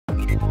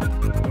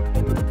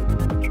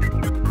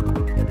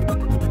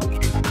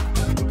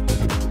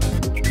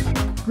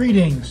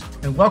Greetings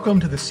and welcome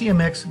to the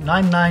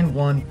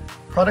CMX991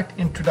 product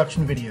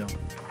introduction video.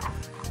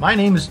 My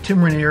name is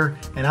Tim Rainier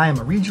and I am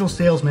a regional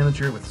sales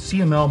manager with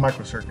CML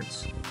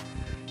Microcircuits.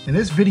 In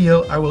this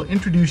video I will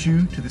introduce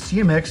you to the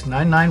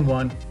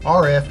CMX991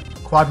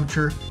 RF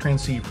Quadrature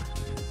Transceiver.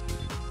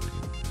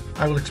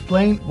 I will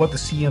explain what the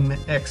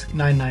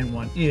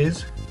CMX991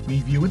 is,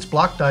 review its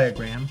block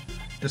diagram,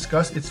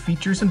 discuss its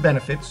features and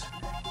benefits,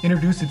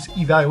 introduce its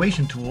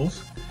evaluation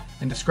tools,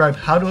 and describe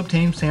how to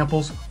obtain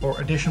samples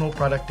or additional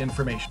product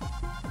information.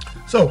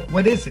 So,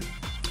 what is it?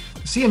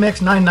 The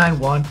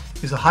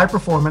CMX991 is a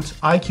high-performance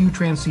IQ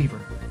transceiver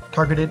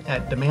targeted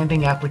at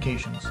demanding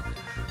applications.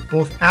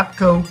 Both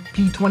APCO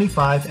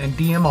P25 and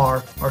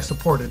DMR are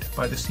supported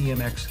by the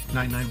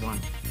CMX991.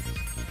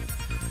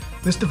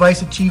 This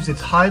device achieves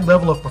its high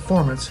level of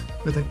performance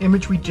with an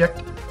image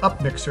reject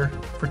up mixer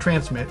for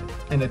transmit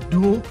and a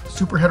dual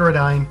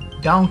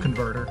superheterodyne down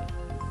converter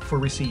for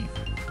receive.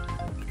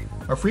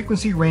 A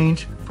frequency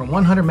range from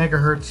 100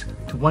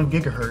 MHz to 1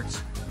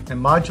 GHz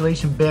and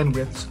modulation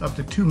bandwidths up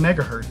to 2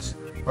 MHz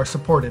are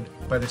supported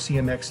by the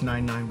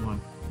CMX991.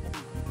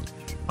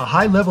 A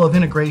high level of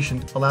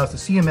integration allows the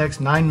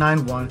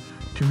CMX991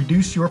 to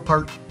reduce your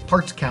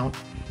parts count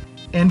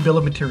and bill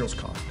of materials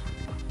cost.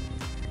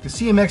 The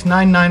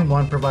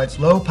CMX991 provides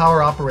low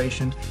power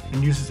operation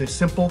and uses a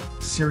simple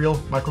serial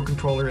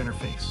microcontroller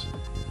interface.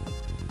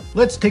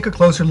 Let's take a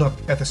closer look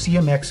at the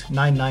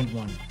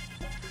CMX991.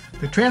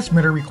 The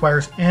transmitter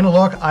requires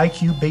analog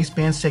IQ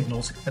baseband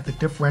signals at the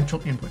differential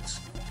inputs.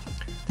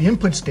 The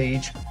input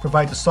stage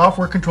provides a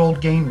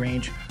software-controlled gain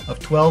range of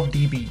 12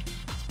 dB.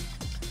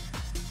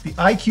 The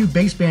IQ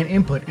baseband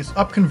input is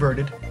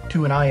up-converted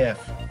to an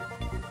IF.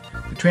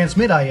 The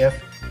transmit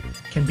IF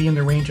can be in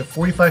the range of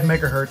 45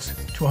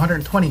 MHz to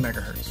 120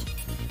 MHz.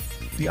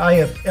 The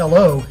IF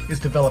LO is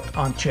developed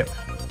on chip.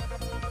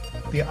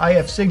 The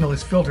IF signal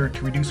is filtered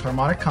to reduce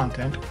harmonic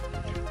content.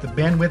 The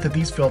bandwidth of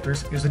these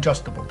filters is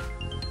adjustable.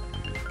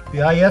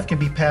 The IF can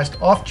be passed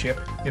off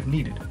chip if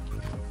needed.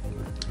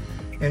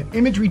 An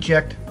image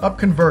reject up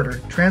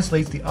converter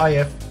translates the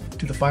IF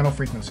to the final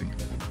frequency.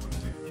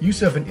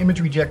 Use of an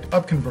image reject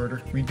up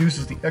converter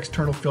reduces the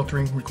external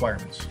filtering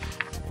requirements.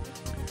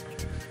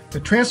 The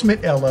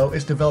transmit LO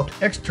is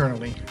developed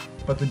externally,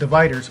 but the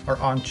dividers are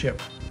on chip.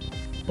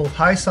 Both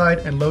high side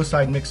and low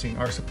side mixing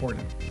are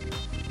supported.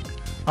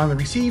 On the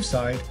receive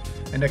side,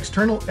 an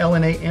external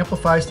LNA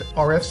amplifies the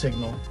RF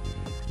signal,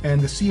 and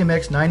the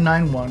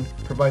CMX991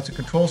 provides a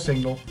control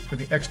signal for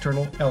the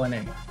external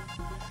LNA.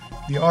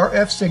 The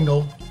RF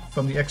signal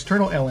from the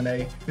external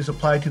LNA is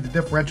applied to the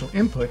differential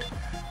input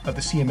of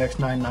the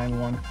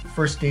CMX991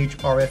 first stage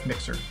RF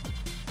mixer.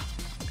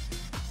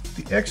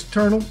 The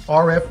external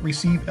RF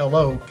receive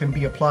LO can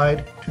be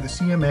applied to the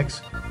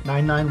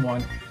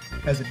CMX991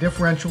 as a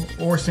differential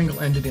or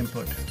single-ended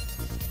input.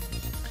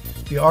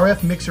 The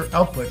RF mixer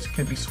outputs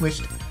can be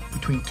switched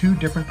between two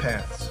different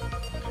paths.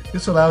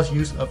 This allows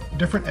use of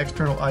different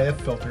external IF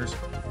filters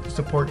to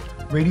support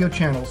radio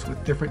channels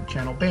with different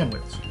channel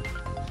bandwidths.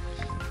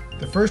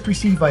 The first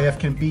receive IF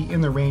can be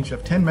in the range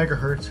of 10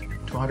 MHz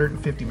to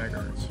 150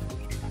 MHz.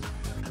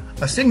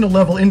 A signal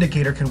level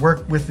indicator can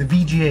work with the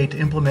VGA to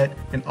implement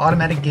an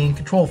automatic gain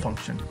control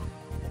function.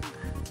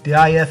 The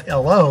IF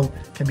LO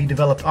can be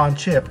developed on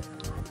chip,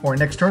 or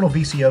an external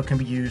VCO can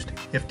be used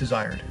if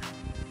desired.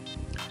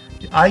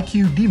 The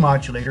IQ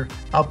demodulator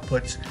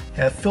outputs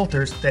have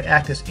filters that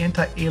act as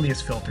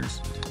anti-alias filters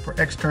for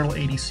external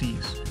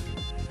ADCs.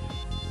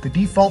 The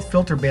default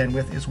filter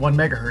bandwidth is 1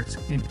 MHz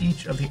in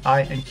each of the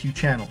I and Q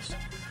channels,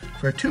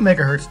 for a 2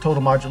 MHz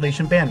total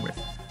modulation bandwidth.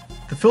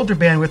 The filter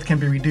bandwidth can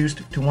be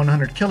reduced to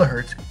 100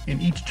 kHz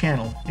in each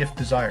channel if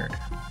desired.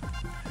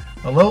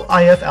 A low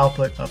IF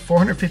output of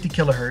 450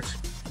 kHz,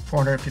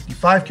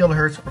 455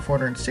 kHz, or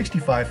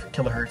 465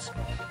 kHz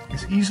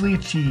is easily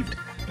achieved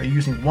by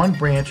using one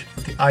branch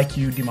of the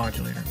IQ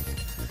demodulator.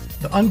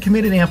 The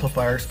uncommitted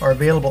amplifiers are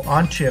available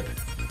on chip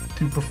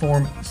to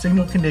perform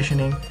signal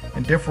conditioning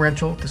and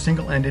differential to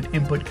single-ended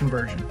input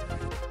conversion.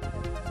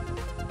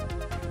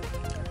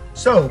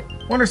 So,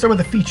 what are some of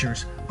the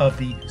features of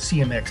the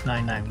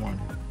CMX991?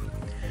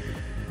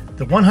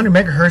 The 100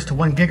 MHz to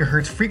 1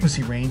 GHz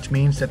frequency range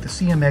means that the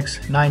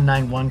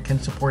CMX991 can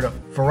support a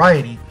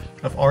variety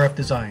of RF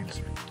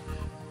designs.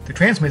 The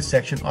transmit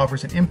section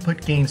offers an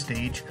input gain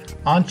stage,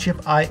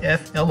 on-chip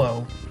IF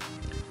LO,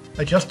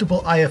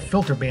 adjustable IF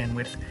filter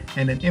bandwidth,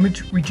 and an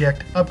image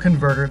reject up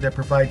converter that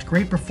provides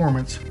great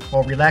performance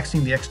while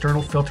relaxing the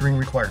external filtering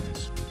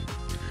requirements.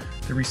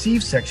 The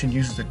receive section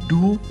uses a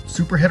dual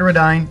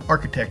superheterodyne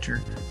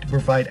architecture to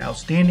provide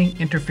outstanding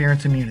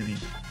interference immunity.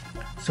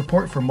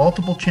 Support for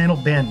multiple channel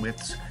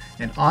bandwidths,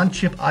 and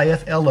on-chip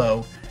IF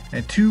LO,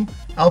 and two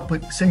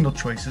output signal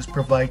choices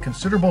provide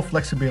considerable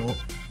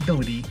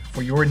flexibility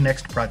for your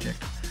next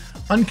project.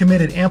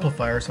 Uncommitted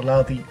amplifiers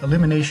allow the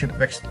elimination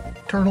of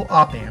external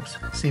op-amps,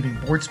 saving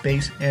board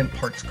space and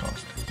parts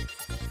cost.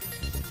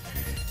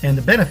 And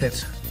the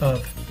benefits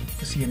of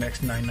the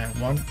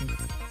CMX991: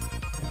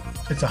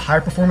 it's a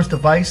high-performance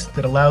device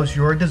that allows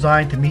your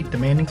design to meet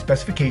demanding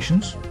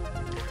specifications.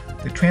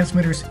 The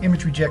transmitter's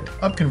image reject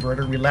up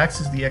converter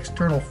relaxes the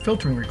external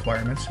filtering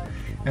requirements,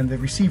 and the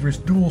receiver's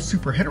dual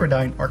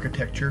superheterodyne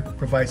architecture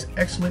provides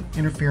excellent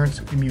interference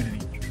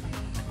immunity.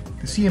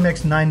 The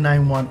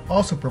CMX991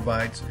 also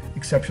provides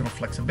exceptional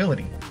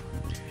flexibility.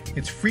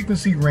 Its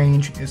frequency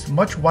range is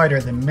much wider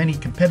than many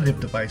competitive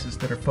devices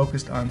that are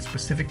focused on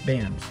specific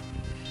bands.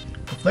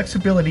 The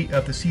flexibility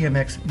of the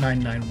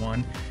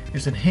CMX991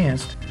 is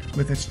enhanced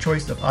with its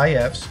choice of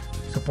IFs,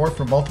 support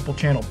for multiple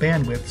channel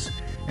bandwidths,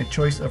 and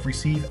choice of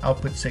receive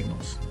output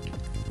signals.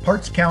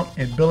 Parts count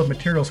and bill of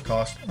materials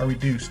costs are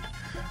reduced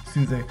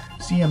through the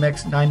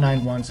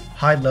CMX991's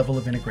high level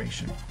of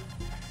integration.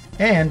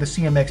 And the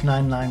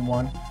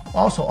CMX991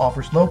 also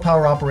offers low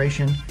power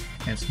operation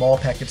and small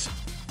package.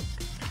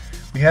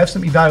 We have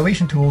some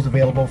evaluation tools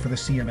available for the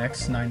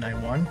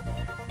CMX991.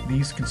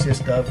 These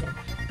consist of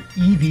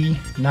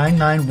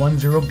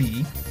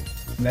EV9910B,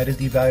 and that is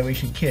the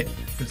evaluation kit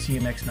for the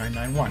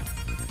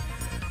CMX991.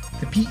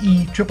 The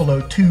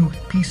PE0002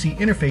 PC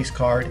interface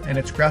card and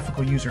its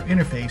graphical user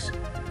interface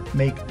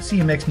make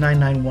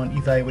CMX991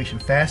 evaluation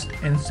fast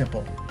and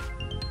simple.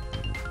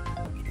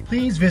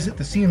 Please visit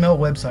the CML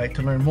website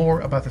to learn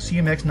more about the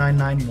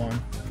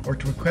CMX991 or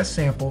to request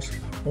samples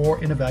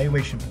or an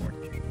evaluation board.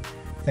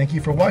 Thank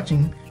you for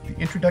watching the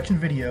introduction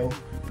video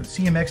for the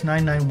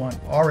CMX991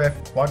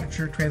 RF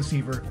Quadrature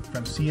Transceiver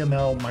from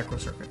CML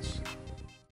Microcircuits.